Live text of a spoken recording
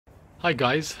Hi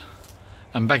guys,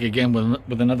 I'm back again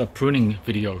with another pruning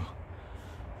video.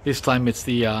 This time it's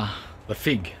the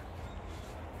fig.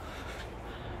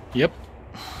 Yep,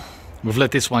 we've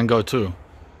let this one go too.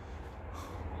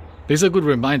 These are good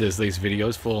reminders, these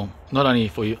videos, for not only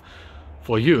for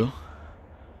you,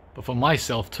 but for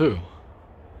myself too.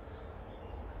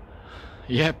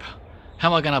 Yep, how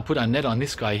am I gonna put a net on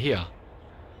this guy here?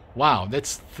 Wow,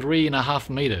 that's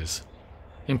 3.5 meters.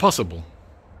 Impossible.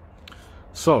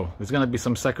 So there's going to be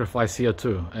some sacrifice here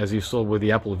too, as you saw with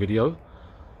the apple video.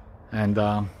 And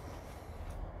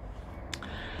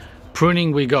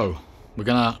pruning we go. We're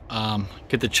going to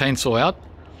get the chainsaw out.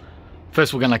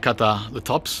 First we're going to cut the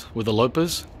tops with the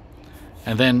lopers,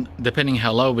 and then depending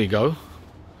how low we go,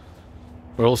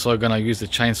 we're also going to use the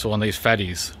chainsaw on these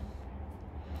fatties.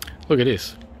 Look at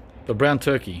this, the brown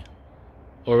turkey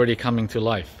already coming to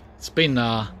life. It's been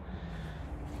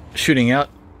shooting out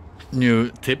new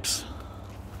tips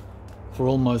for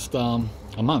almost a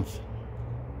month.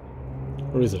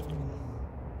 Where is it?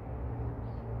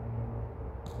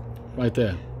 Right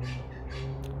there.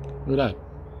 Look at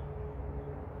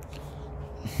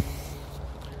that.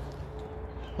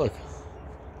 Look,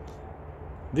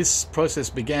 this process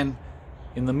began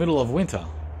in the middle of winter,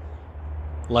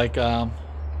 like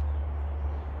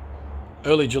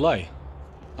early July.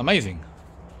 Amazing.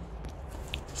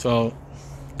 So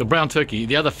the brown turkey,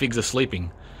 the other figs are sleeping,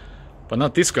 but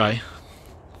not this guy.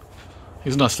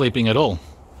 He's not sleeping at all.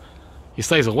 He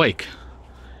stays awake,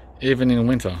 even in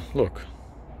winter. Look.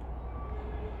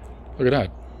 Look at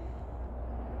that.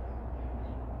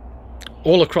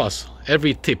 All across,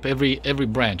 every tip, every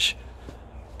branch.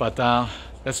 But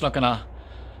that's not gonna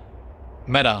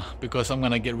matter, because I'm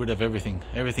gonna get rid of everything.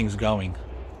 Everything's going.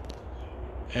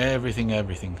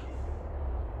 Everything.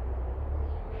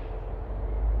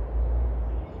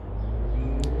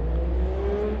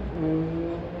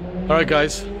 Alright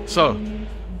guys, so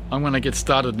I'm gonna get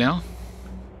started now.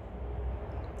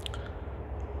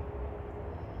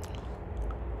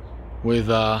 With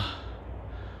the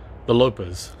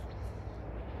lopers.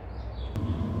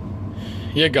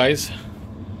 Yeah guys,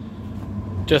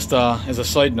 just as a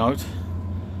side note,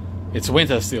 it's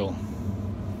winter still.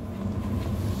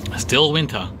 Still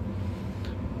winter.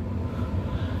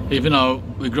 Even though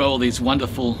we grow all these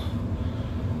wonderful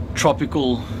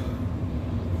tropical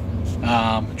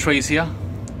trees here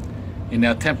in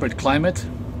our temperate climate,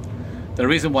 the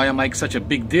reason why I make such a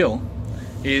big deal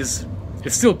is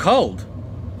it's still cold.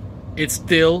 It's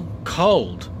still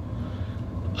cold.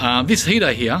 This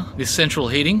heater here, this central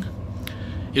heating,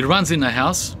 it runs in the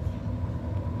house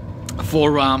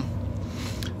for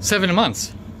 7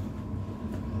 months.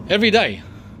 Every day,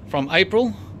 from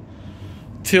April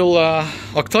till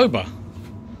October.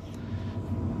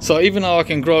 So even though I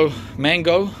can grow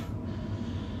mango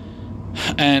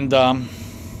and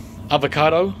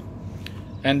avocado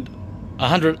and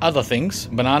 100 other things,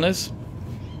 bananas,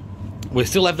 we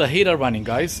still have the heater running,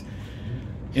 guys,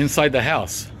 inside the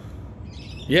house.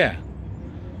 Yeah,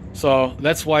 so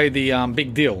that's why the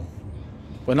big deal.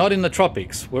 We're not in the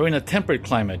tropics, we're in a temperate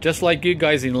climate, just like you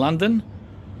guys in London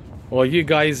or you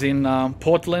guys in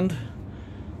Portland,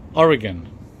 Oregon.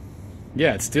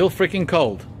 Yeah, it's still freaking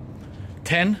cold.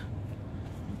 10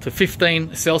 to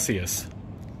 15 Celsius.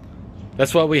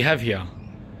 That's what we have here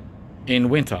in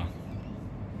winter.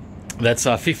 That's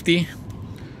 50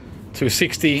 to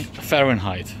 60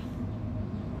 Fahrenheit.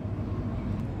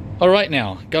 Alright,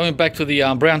 now going back to the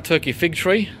brown turkey fig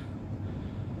tree.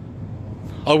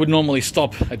 I would normally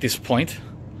stop at this point,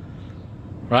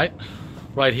 right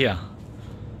here.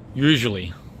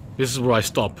 Usually this is where I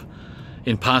stop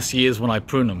in past years when I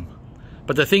prune them.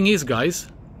 But the thing is, guys,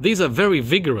 these are very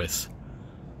vigorous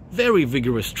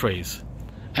trees.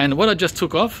 And what I just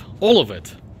took off, all of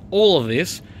it, all of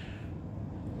this,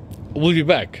 will be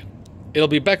back. It'll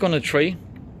be back on the tree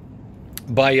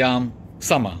by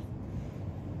summer.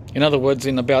 In other words,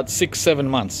 in about 6-7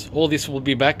 months, all this will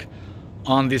be back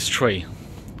on this tree.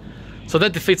 So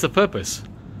that defeats the purpose.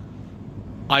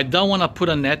 I don't want to put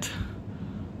a net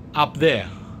up there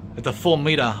at the 4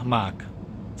 meter mark.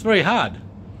 It's very hard.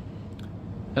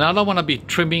 And I don't want to be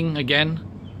trimming again,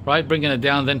 right? Bringing it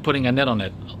down, then putting a net on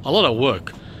it. A lot of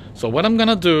work. So what I'm going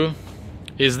to do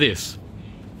is this.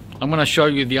 I'm going to show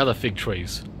you the other fig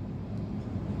trees.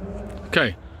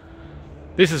 Okay,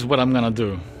 this is what I'm going to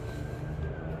do.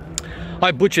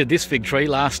 I butchered this fig tree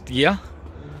last year.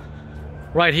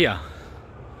 Right here.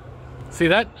 See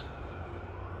that?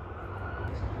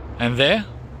 And there.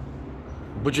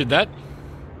 Butchered that.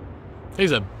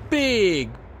 These are big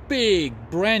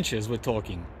branches we're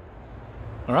talking.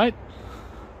 Alright?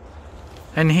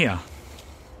 And here.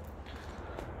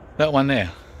 That one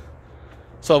there.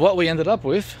 So what we ended up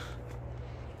with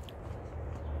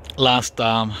last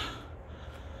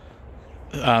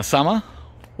summer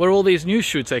were all these new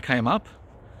shoots that came up.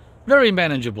 Very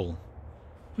manageable,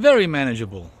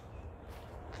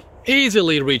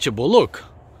 easily reachable. Look,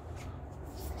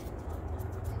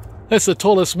 that's the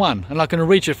tallest one, and I can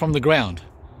reach it from the ground.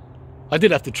 I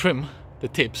did have to trim the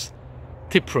tips,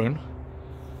 tip prune,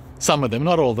 some of them,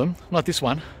 not all of them, not this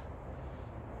one,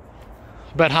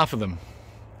 about half of them,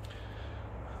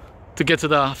 to get to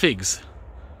the figs.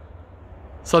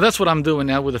 So that's what I'm doing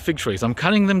now with the fig trees. I'm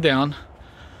cutting them down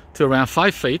to around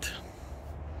 5 feet.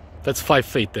 That's 5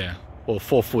 feet there, or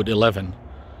 4 foot 11,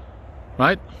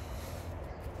 right?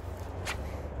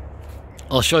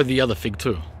 I'll show you the other fig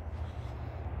too.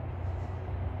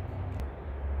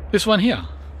 This one here,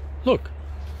 look,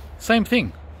 same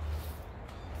thing.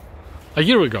 A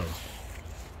year ago,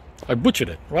 I butchered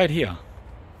it right here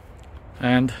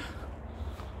and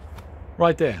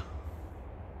right there,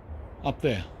 up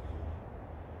there.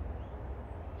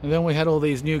 And then we had all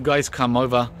these new guys come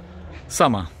over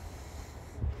summer.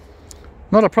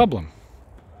 Not a problem.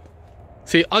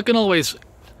 See, I can always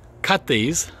cut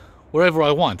these wherever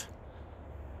I want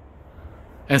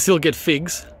and still get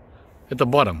figs at the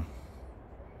bottom,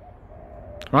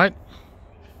 right?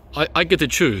 I get to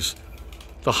choose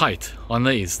the height on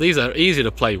these. These are easy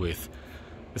to play with.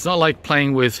 It's not like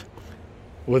playing with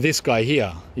this guy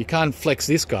here. You can't flex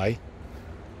this guy,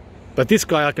 but this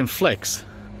guy I can flex.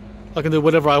 I can do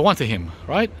whatever I want to him,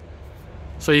 right?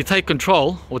 So you take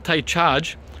control or take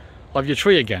charge of your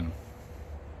tree again.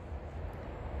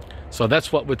 So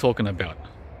that's what we're talking about.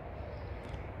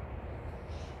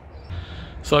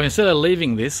 So instead of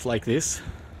leaving this like this,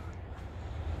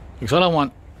 because I don't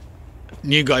want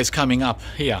new guys coming up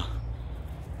here,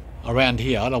 around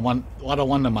here. I don't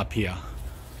want them up here.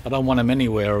 I don't want them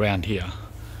anywhere around here.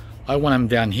 I want them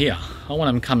down here. I want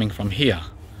them coming from here,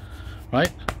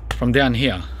 right? From down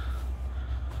here.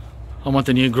 I want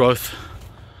the new growth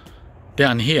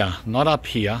down here, not up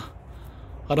here.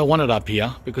 I don't want it up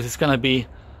here because it's going to be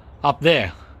up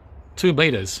there, 2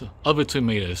 meters, over 2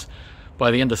 meters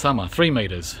by the end of summer, 3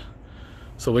 meters.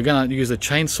 So we're going to use a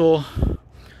chainsaw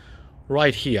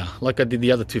right here, like I did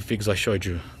the other 2 figs I showed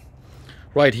you.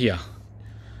 Right here.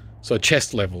 So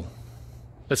chest level.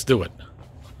 Let's do it.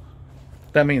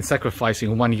 That means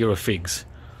sacrificing 1 year of figs.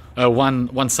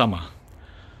 One summer.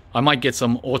 I might get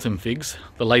some autumn figs,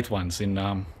 the late ones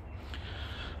in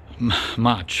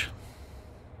March.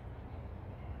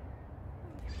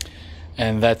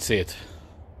 And that's it.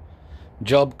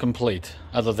 Job complete,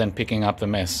 other than picking up the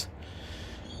mess.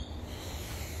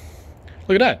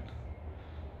 Look at that.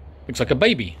 Looks like a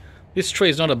baby. This tree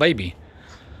is not a baby.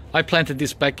 I planted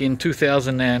this back in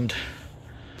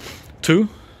 2002.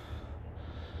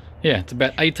 Yeah, it's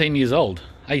about 18 years old.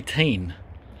 18.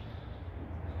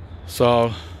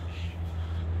 So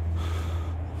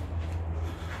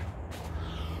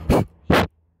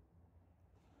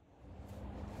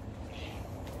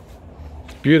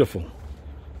beautiful.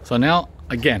 So now,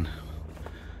 again,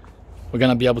 we're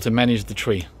going to be able to manage the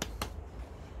tree.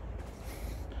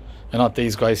 And not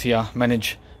these guys here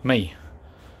manage me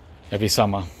every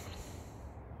summer.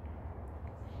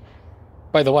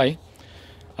 By the way,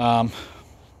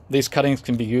 these cuttings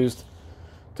can be used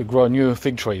to grow new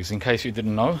fig trees, in case you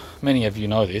didn't know. Many of you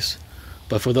know this,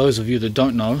 but for those of you that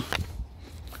don't know,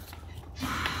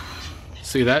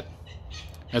 see that?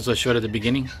 As I showed at the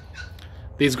beginning,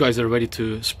 these guys are ready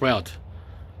to sprout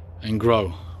and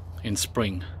grow in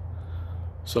spring.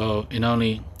 So in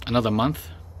only another month,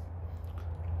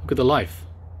 look at the life.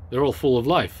 They're all full of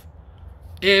life.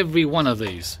 Every one of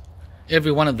these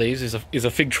is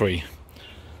a fig tree.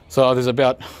 So there's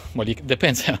about, well, it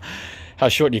depends how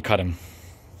short you cut them.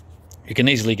 You can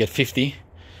easily get 50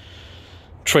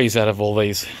 trees out of all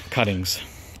these cuttings,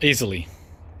 easily.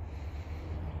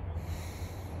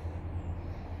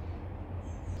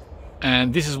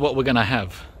 And this is what we're gonna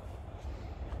have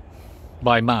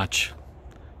by March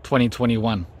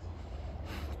 2021.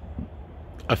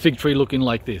 A fig tree looking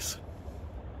like this,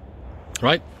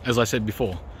 right? As I said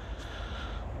before.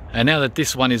 And now that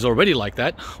this one is already like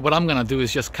that, what I'm gonna do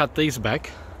is just cut these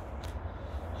back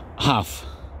half,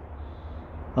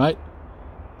 right?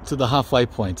 To the halfway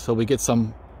point, so we get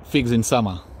some figs in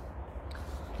summer.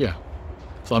 Yeah.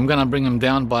 So I'm gonna bring them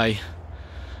down by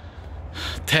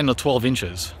 10 or 12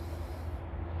 inches.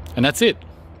 And that's it.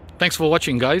 Thanks for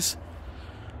watching, guys.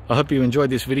 I hope you enjoyed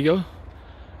this video,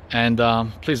 and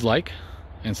please like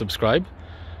and subscribe,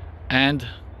 and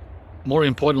more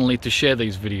importantly, to share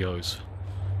these videos.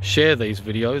 Share these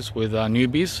videos with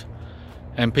newbies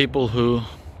and people who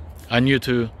are new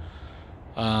to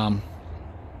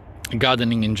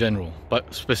gardening in general,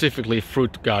 but specifically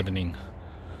fruit gardening.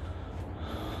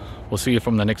 We'll see you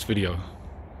from the next video.